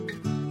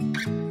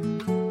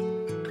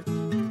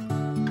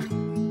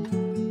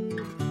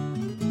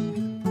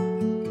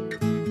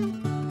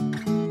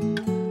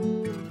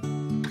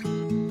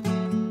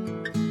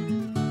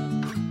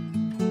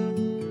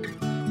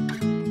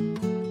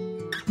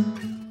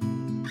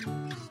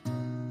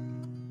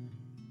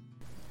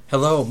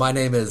Hello, my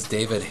name is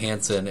David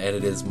Hanson, and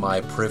it is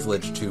my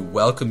privilege to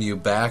welcome you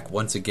back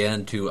once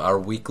again to our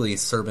weekly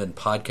sermon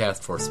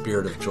podcast for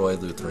Spirit of Joy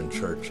Lutheran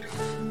Church.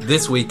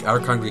 This week, our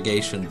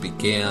congregation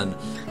began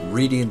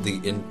reading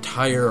the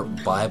entire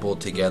Bible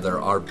together,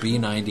 our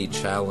B90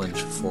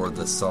 challenge for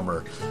the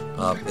summer.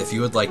 If you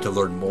would like to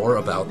learn more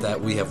about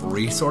that, we have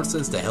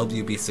resources to help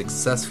you be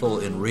successful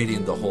in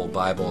reading the whole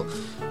Bible.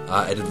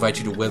 I'd invite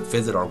you to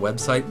visit our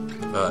website,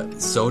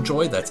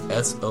 Sojoy, that's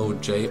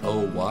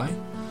S-O-J-O-Y,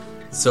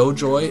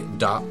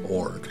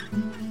 sojoy.org.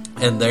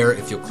 And there,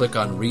 if you click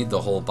on Read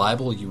the Whole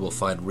Bible, you will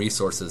find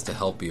resources to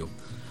help you.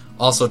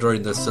 Also,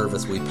 during this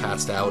service, we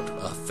passed out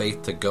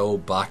Faith to Go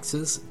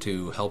boxes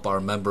to help our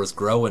members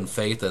grow in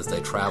faith as they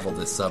travel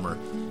this summer.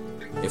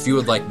 If you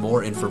would like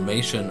more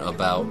information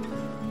about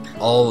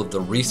all of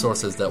the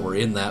resources that were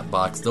in that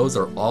box, those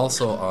are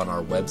also on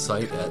our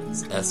website at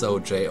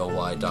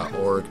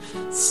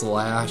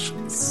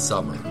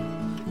sojoy.org/summer.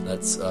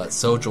 That's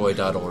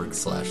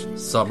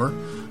sojoy.org/summer.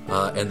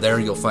 And there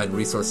you'll find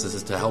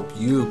resources to help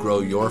you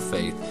grow your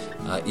faith,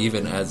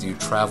 even as you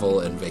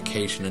travel and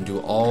vacation and do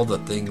all the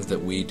things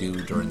that we do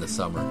during the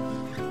summer.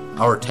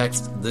 Our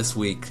text this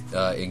week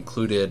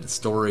included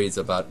stories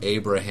about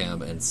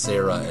Abraham and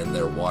Sarah and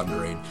their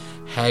wandering,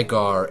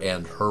 Hagar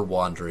and her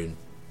wandering,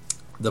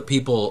 the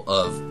people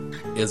of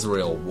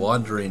Israel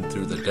wandering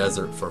through the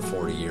desert for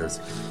 40 years,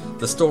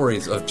 the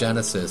stories of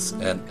Genesis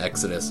and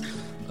Exodus.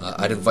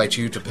 I'd invite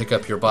you to pick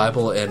up your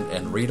Bible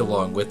and read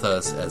along with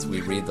us as we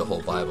read the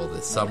whole Bible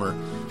this summer.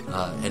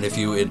 And if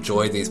you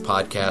enjoy these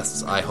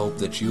podcasts, I hope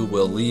that you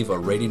will leave a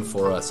rating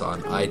for us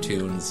on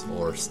iTunes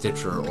or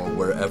Stitcher or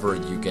wherever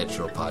you get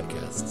your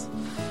podcasts.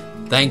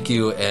 Thank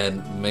you,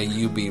 and may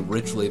you be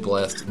richly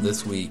blessed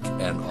this week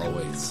and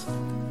always.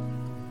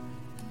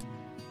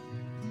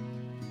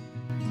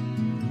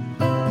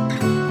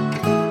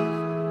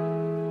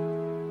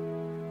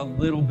 A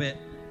little bit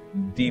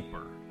deeper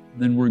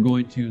than we're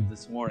going to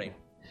this morning.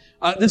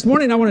 This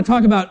morning I want to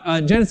talk about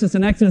Genesis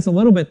and Exodus a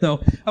little bit,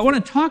 though. I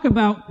want to talk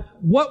about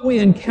what we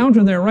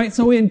encounter there, right?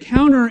 So we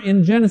encounter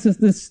in Genesis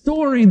this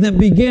story that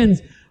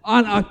begins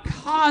on a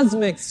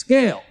cosmic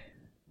scale.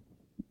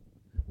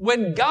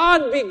 When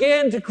God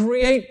began to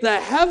create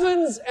the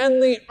heavens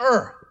and the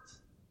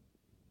earth,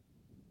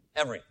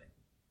 everything,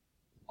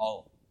 all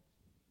of it,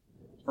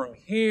 from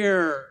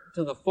here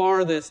to the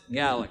farthest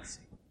galaxy.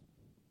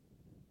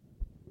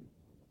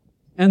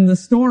 And the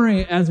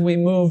story, as we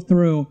move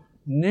through,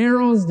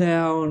 narrows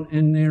down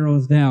and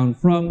narrows down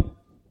from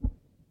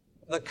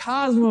the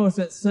cosmos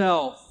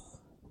itself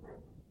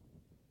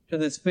to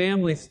this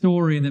family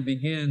story that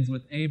begins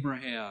with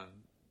Abraham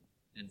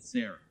and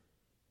Sarah.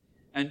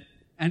 And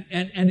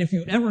if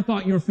you ever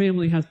thought your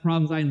family has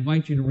problems, I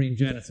invite you to read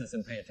Genesis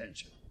and pay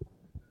attention.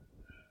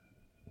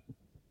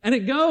 And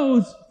it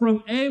goes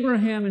from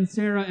Abraham and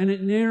Sarah, and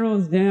it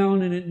narrows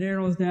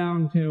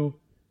down to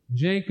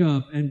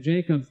Jacob and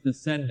Jacob's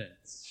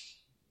descendants,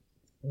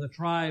 the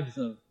tribes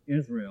of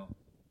Israel.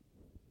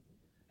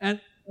 And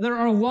there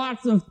are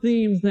lots of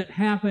themes that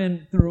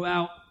happen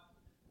throughout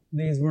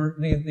these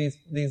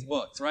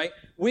books, right?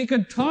 We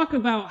could talk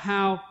about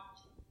how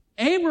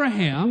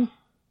Abraham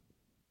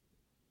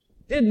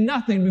did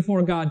nothing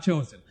before God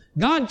chose him.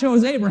 God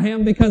chose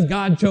Abraham because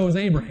God chose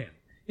Abraham.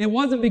 It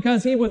wasn't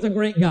because he was a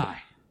great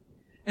guy.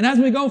 And as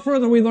we go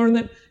further, we learn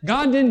that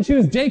God didn't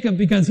choose Jacob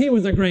because he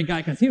was a great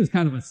guy, because he was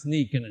kind of a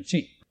sneak and a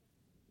cheat.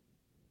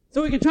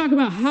 So we can talk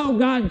about how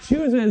God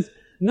chooses,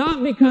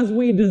 not because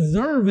we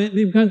deserve it,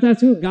 because that's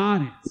who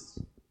God is.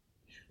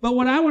 But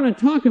what I want to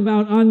talk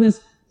about on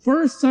this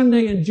first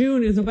Sunday in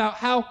June is about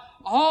how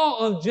all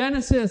of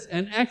Genesis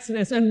and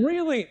Exodus, and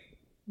really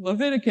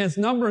Leviticus,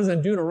 Numbers,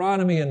 and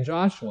Deuteronomy, and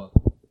Joshua,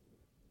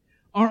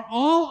 are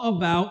all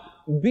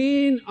about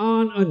being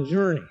on a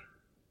journey.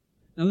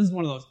 Now, this is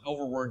one of those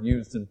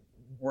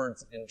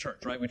words in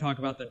church, right? We talk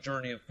about the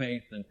journey of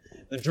faith and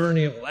the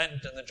journey of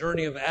Lent and the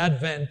journey of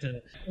Advent.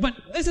 But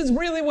this is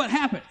really what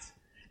happens.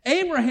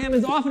 Abraham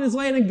is off in his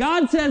land, and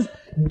God says,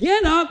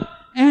 get up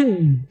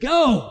and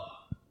go.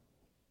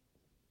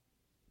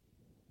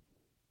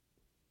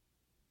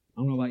 I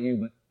don't know about you,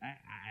 but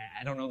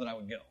I don't know that I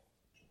would go.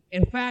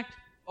 In fact,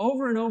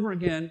 over and over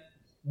again,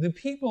 the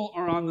people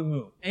are on the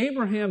move.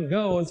 Abraham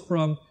goes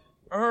from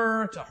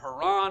Ur to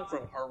Haran,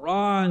 from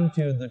Haran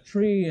to the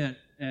tree at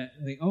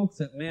the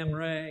oaks at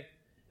Mamre,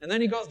 and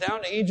then he goes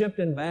down to Egypt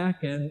and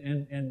back,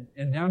 and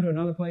down to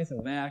another place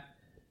and back,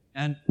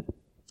 and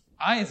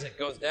Isaac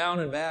goes down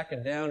and back,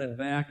 and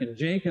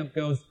Jacob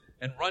goes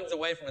and runs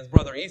away from his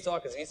brother Esau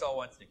because Esau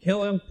wants to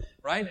kill him,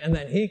 right? And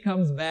then he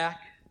comes back,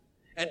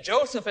 and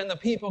Joseph and the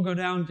people go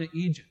down to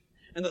Egypt.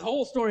 And the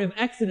whole story of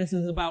Exodus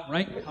is about,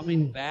 right,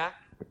 coming back,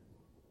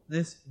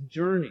 this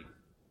journey.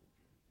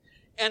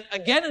 And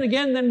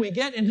again, then we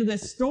get into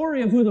this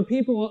story of who the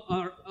people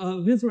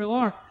of Israel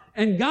are.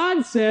 And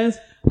God says,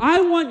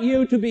 I want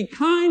you to be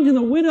kind to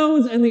the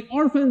widows and the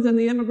orphans and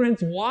the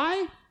immigrants.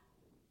 Why?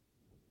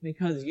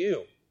 Because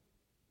you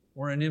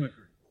were an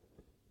immigrant.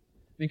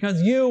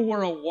 Because you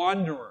were a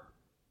wanderer.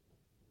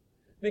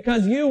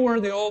 Because you were,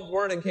 the old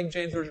word in King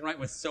James Version, right,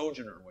 was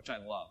sojourner, which I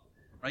love.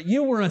 Right?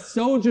 You were a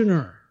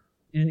sojourner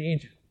in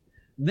Egypt.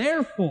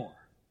 Therefore,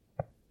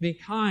 be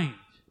kind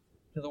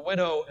to the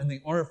widow and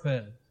the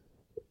orphan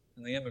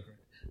and the immigrant.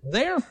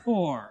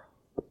 Therefore,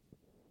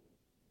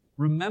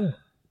 remember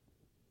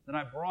that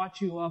I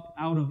brought you up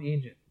out of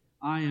Egypt.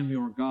 I am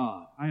your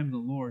God. I am the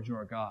Lord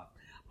your God.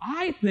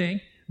 I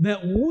think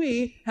that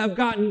we have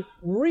gotten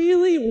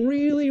really,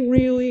 really,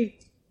 really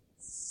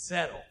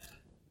settled.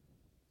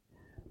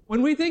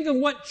 When we think of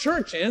what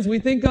church is, we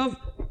think of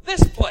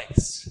this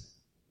place,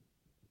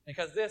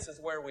 because this is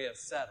where we have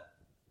settled.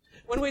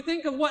 When we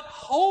think of what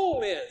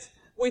home is,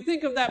 we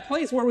think of that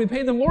place where we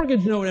pay the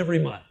mortgage note every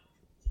month,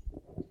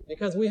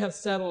 because we have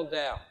settled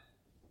down.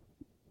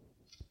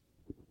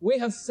 We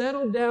have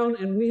settled down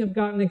and we have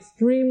gotten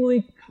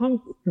extremely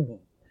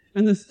comfortable.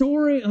 And the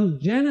story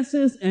of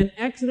Genesis and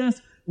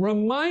Exodus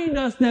remind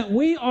us that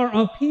we are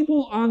a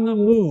people on the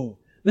move.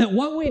 That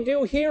what we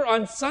do here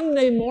on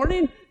Sunday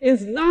morning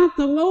is not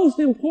the most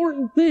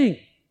important thing.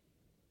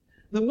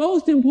 The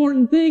most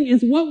important thing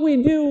is what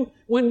we do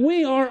when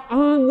we are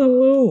on the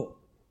move.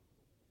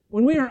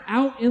 When we are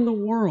out in the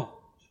world.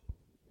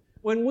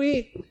 When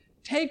we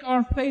take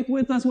our faith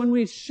with us, when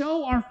we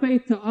show our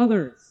faith to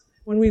others,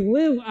 when we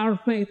live our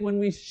faith, when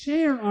we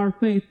share our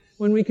faith,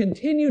 when we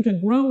continue to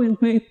grow in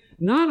faith,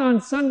 not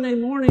on Sunday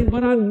morning,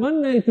 but on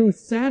Monday through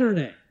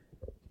Saturday.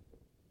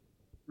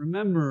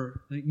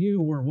 Remember that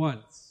you were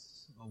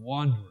once a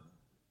wanderer,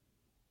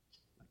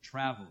 a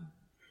traveler,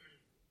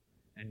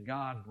 and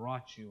God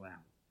brought you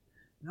out.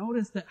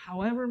 Notice that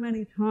however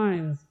many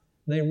times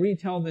they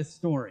retell this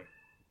story,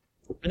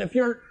 and if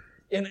you're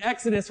in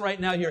Exodus right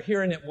now, you're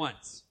hearing it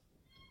once.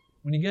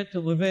 When you get to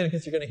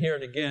Leviticus, you're going to hear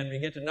it again. When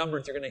you get to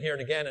Numbers, you're going to hear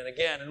it again and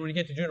again. And when you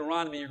get to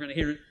Deuteronomy, you're going to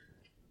hear it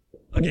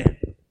again.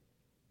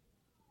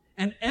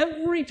 And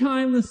every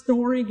time the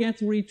story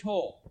gets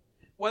retold,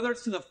 whether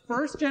it's to the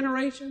first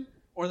generation,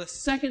 or the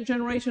second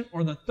generation,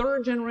 or the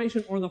third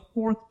generation, or the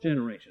fourth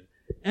generation,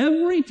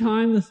 every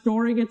time the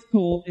story gets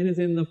told, it is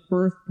in the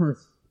first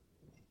person.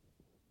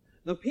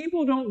 The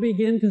people don't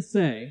begin to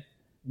say,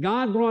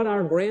 God brought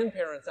our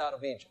grandparents out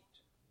of Egypt.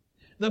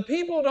 The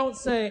people don't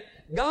say,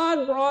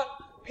 God brought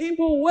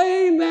people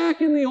way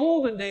back in the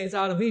olden days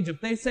out of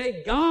Egypt. They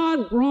say,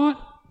 God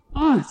brought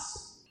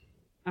us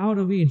out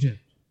of Egypt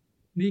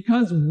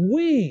because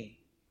we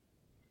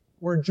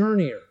were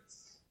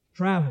journeyers,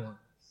 travelers,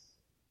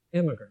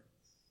 immigrants,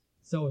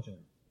 sojourners.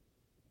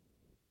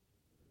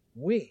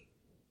 We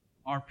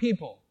are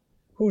people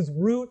whose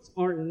roots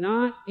are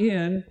not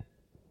in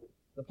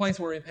the place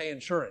where we pay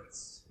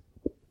insurance,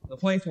 the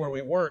place where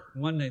we work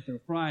Monday through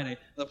Friday,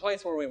 the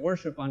place where we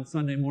worship on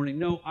Sunday morning.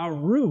 No, our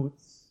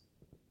roots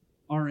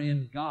are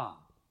in God.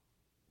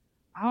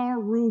 Our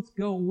roots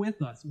go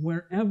with us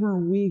wherever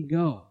we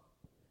go.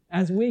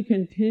 As we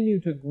continue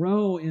to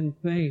grow in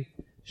faith,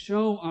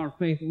 show our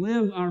faith,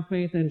 live our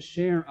faith, and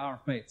share our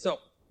faith. So,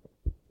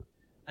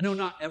 I know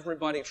not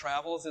everybody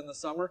travels in the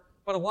summer,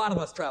 but a lot of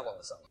us travel in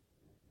the summer.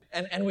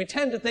 And we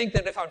tend to think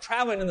that if I'm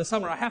traveling in the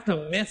summer, I have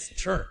to miss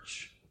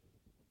church.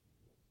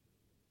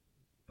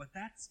 But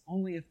that's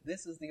only if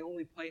this is the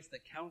only place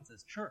that counts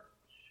as church.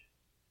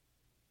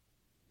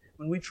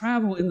 When we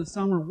travel in the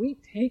summer, we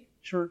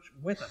take church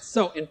with us.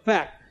 So, in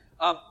fact,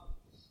 I'm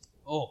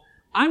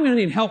going to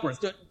need helpers.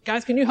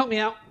 Guys, can you help me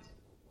out?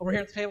 Over here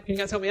at the table, can you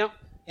guys help me out?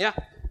 Yeah?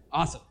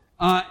 Awesome.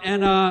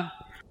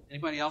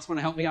 Anybody else want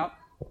to help me out?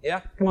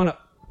 Yeah? Come on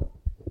up.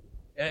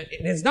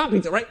 It's not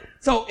pizza, right?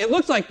 So, it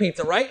looks like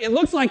pizza, right? It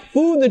looks like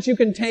food that you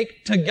can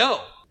take to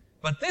go.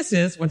 But this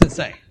is, what's it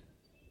say?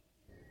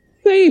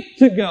 Faith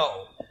to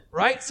go,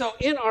 right? So,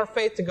 in our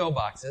faith to go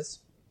boxes,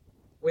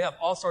 we have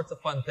all sorts of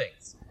fun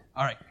things.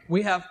 All right,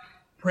 we have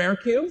prayer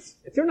cubes.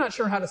 If you're not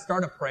sure how to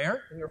start a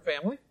prayer in your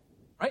family,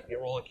 right, you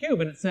roll a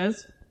cube and it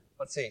says,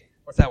 let's see,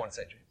 what's that one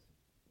say,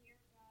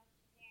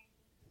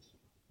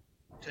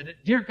 James?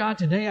 Dear God,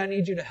 today I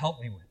need you to help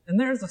me with. And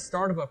there's the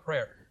start of a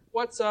prayer.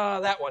 What's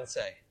that one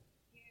say?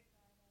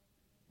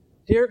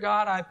 Dear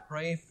God, I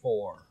pray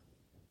for.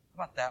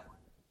 How about that one?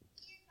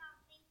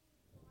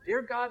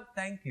 Dear God,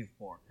 thank you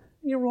for.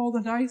 And you roll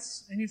the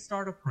dice and you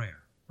start a prayer,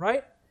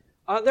 right?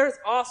 There's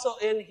also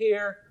in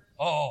here,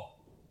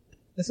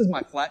 this is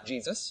my flat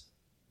Jesus.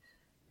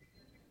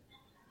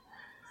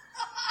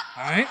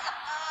 All right?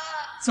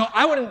 So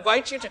I would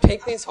invite you to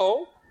take these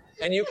home,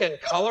 and you can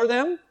color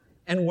them,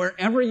 and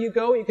wherever you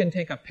go, you can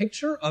take a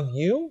picture of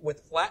you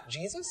with flat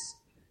Jesus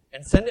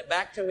and send it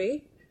back to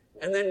me,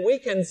 and then we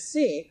can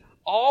see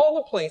all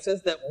the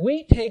places that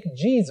we take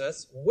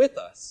Jesus with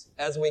us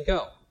as we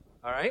go.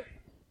 All right?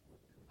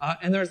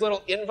 And there's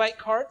little invite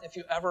cards if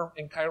you ever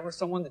encounter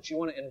someone that you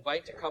want to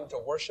invite to come to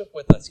worship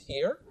with us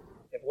here.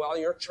 If while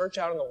you're at church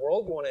out in the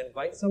world, you want to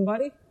invite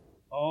somebody,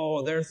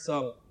 there's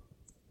some,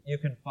 you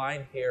can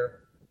find here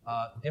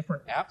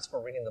different apps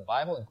for reading the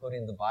Bible,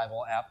 including the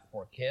Bible app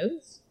for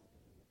kids.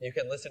 You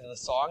can listen to the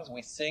songs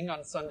we sing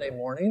on Sunday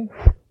morning,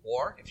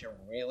 or if you're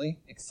really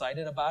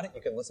excited about it,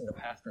 you can listen to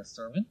Pastor's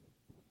sermon.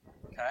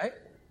 Okay?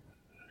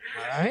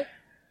 All right?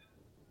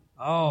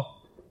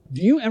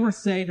 Do you ever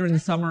say during the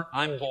summer,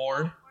 I'm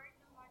bored?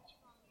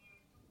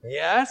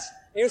 Yes.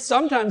 You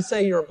sometimes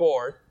say you're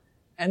bored.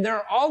 And there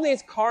are all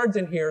these cards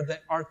in here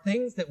that are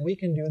things that we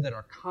can do that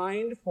are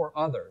kind for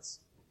others.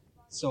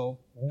 So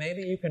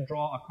maybe you can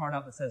draw a card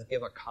out that says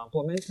give a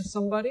compliment to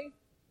somebody.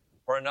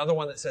 Or another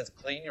one that says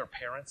clean your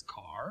parents'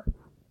 car.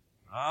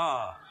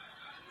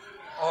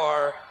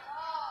 Or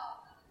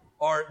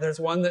there's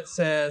one that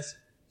says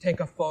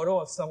take a photo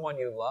of someone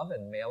you love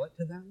and mail it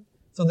to them.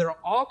 So there are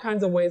all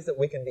kinds of ways that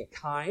we can be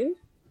kind.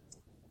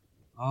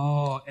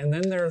 And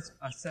then there's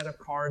a set of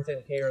cards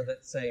in here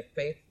that say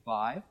Faith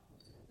 5.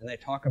 And they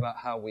talk about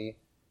how we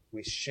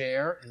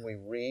share and we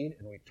read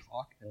and we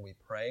talk and we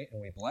pray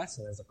and we bless.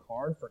 And there's a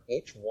card for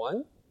each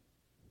one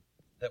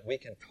that we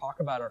can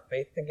talk about our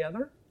faith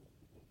together.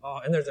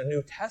 And there's a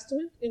New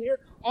Testament in here.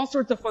 All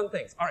sorts of fun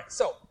things. All right,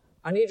 so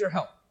I need your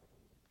help.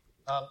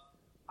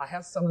 I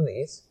have some of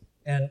these,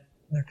 and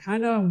they're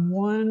kind of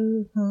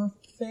one per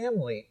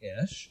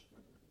family-ish.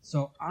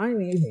 So I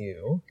need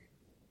you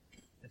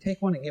to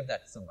take one and give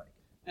that to somebody.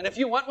 And if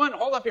you want one,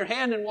 hold up your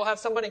hand and we'll have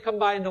somebody come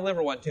by and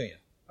deliver one to you.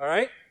 All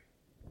right?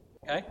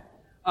 Okay?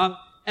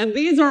 And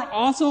these are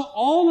also,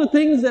 all the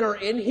things that are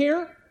in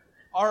here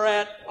are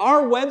at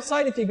our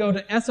website if you go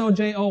to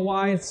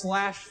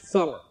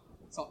sojoy/summer.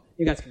 So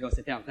you guys can go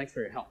sit down. Thanks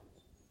for your help.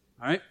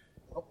 All right?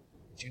 Oh,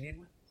 did you need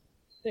one?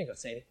 There you go,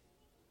 Sadie.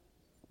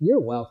 You're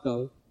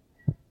welcome.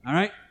 All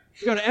right?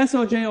 You go to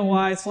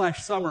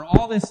sojoy/summer.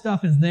 All this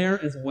stuff is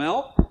there as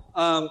well.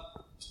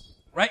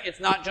 Right? It's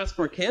not just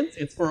for kids.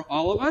 It's for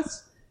all of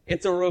us.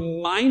 It's a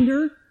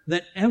reminder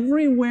that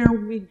everywhere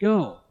we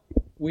go,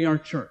 we are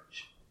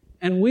church.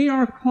 And we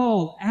are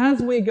called,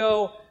 as we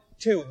go,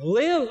 to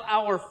live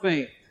our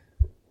faith,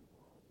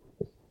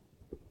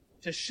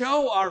 to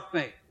show our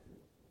faith,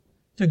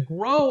 to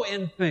grow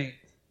in faith,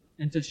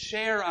 and to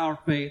share our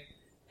faith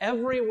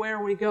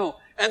everywhere we go.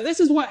 And this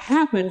is what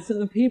happens to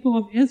the people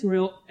of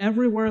Israel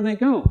everywhere they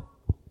go.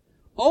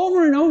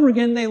 Over and over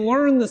again, they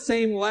learn the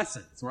same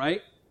lessons,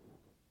 right?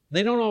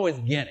 They don't always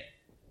get it.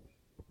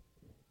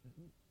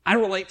 I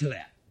relate to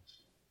that.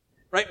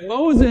 Right?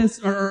 Moses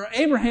or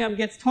Abraham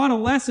gets taught a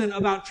lesson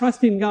about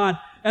trusting God,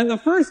 and the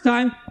first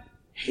time,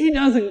 he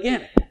doesn't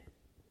get it.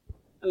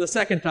 And the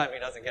second time, he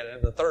doesn't get it.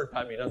 And the third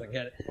time, he doesn't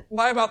get it.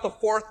 By about the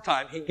fourth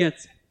time, he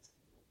gets it.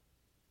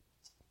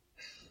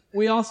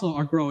 We also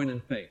are growing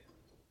in faith.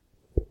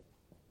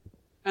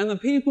 And the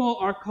people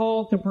are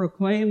called to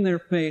proclaim their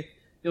faith.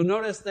 You'll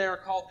notice they are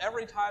called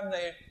every time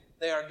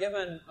they are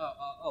given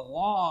a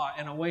law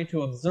and a way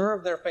to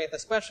observe their faith,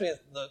 especially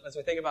as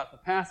we think about the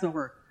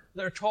Passover.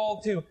 They're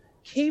told to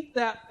keep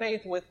that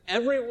faith with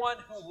everyone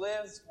who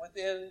lives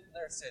within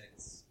their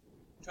cities.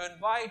 To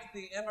invite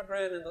the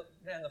immigrant and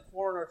the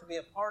foreigner to be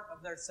a part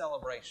of their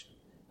celebration.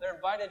 They're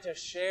invited to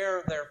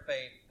share their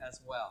faith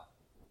as well.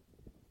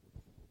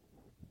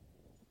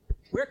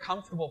 We're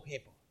comfortable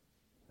people.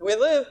 We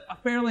live a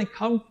fairly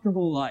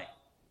comfortable life.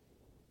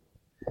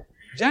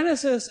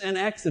 Genesis and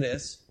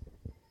Exodus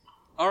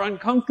are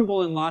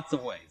uncomfortable in lots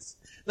of ways.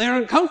 They're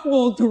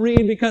uncomfortable to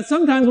read because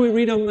sometimes we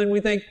read them and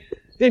we think,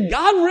 did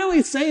God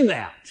really say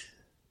that?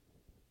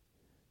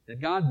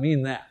 Did God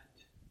mean that?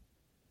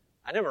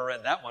 I never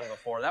read that one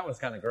before. That was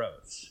kind of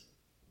gross.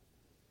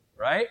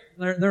 Right?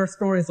 There are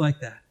stories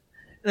like that.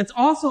 And it's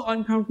also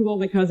uncomfortable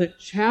because it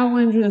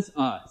challenges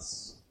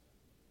us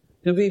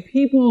to be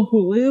people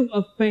who live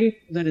a faith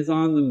that is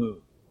on the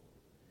move.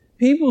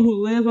 People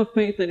who live a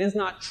faith that is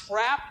not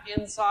trapped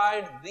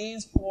inside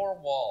these four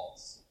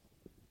walls,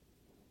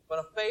 but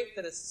a faith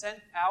that is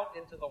sent out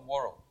into the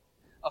world.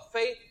 A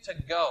faith to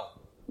go,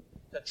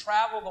 to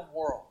travel the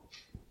world,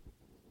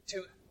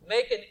 to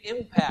make an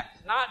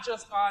impact, not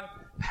just on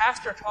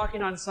pastor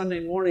talking on Sunday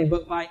morning,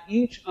 but by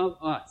each of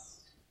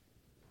us.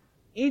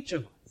 Each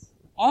of us.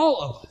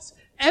 All of us.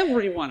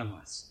 Every one of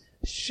us.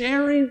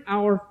 Sharing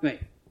our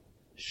faith.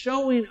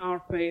 Showing our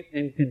faith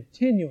and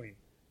continuing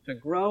to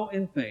grow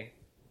in faith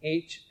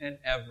each and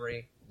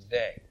every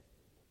day.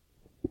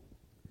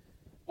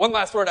 One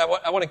last word. I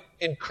want to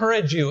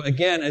encourage you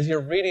again as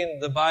you're reading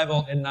the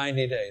Bible in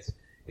 90 days.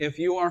 If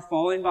you are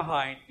falling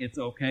behind, it's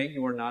okay.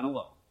 You are not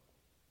alone.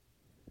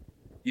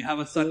 You have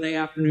a Sunday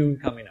afternoon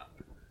coming up.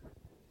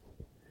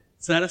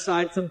 Set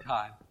aside some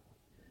time.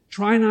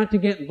 Try not to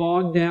get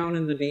bogged down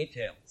in the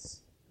details,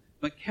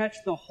 but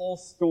catch the whole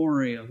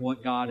story of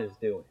what God is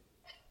doing.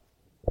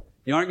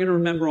 You aren't going to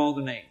remember all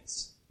the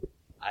names.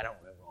 I don't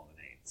remember all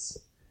the names.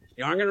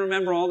 You aren't going to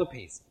remember all the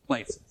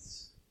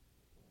places.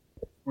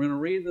 We're going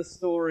to read the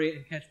story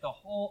and catch the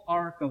whole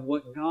arc of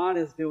what God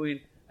is doing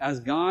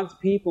as God's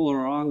people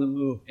are on the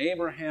move.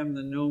 Abraham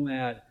the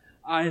nomad,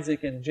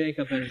 Isaac and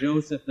Jacob and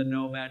Joseph the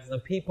nomads, the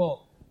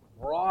people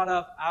brought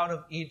up out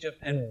of Egypt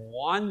and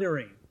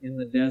wandering in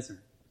the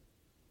desert.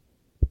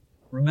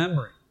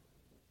 Remembering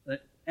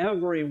that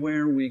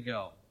everywhere we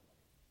go,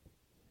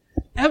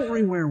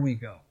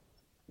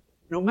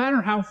 no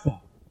matter how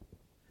far,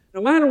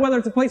 no matter whether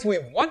it's a place we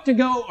want to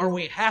go or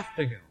we have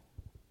to go,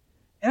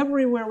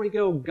 everywhere we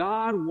go,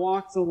 God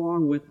walks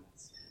along with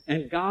us.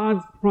 And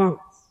God's promise,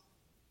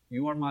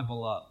 you are my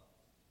beloved.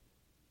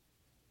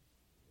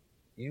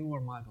 You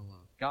are my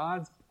beloved.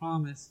 God's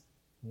promise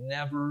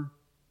never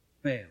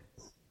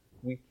fails.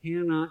 We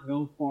cannot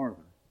go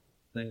farther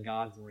than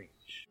God's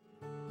reach.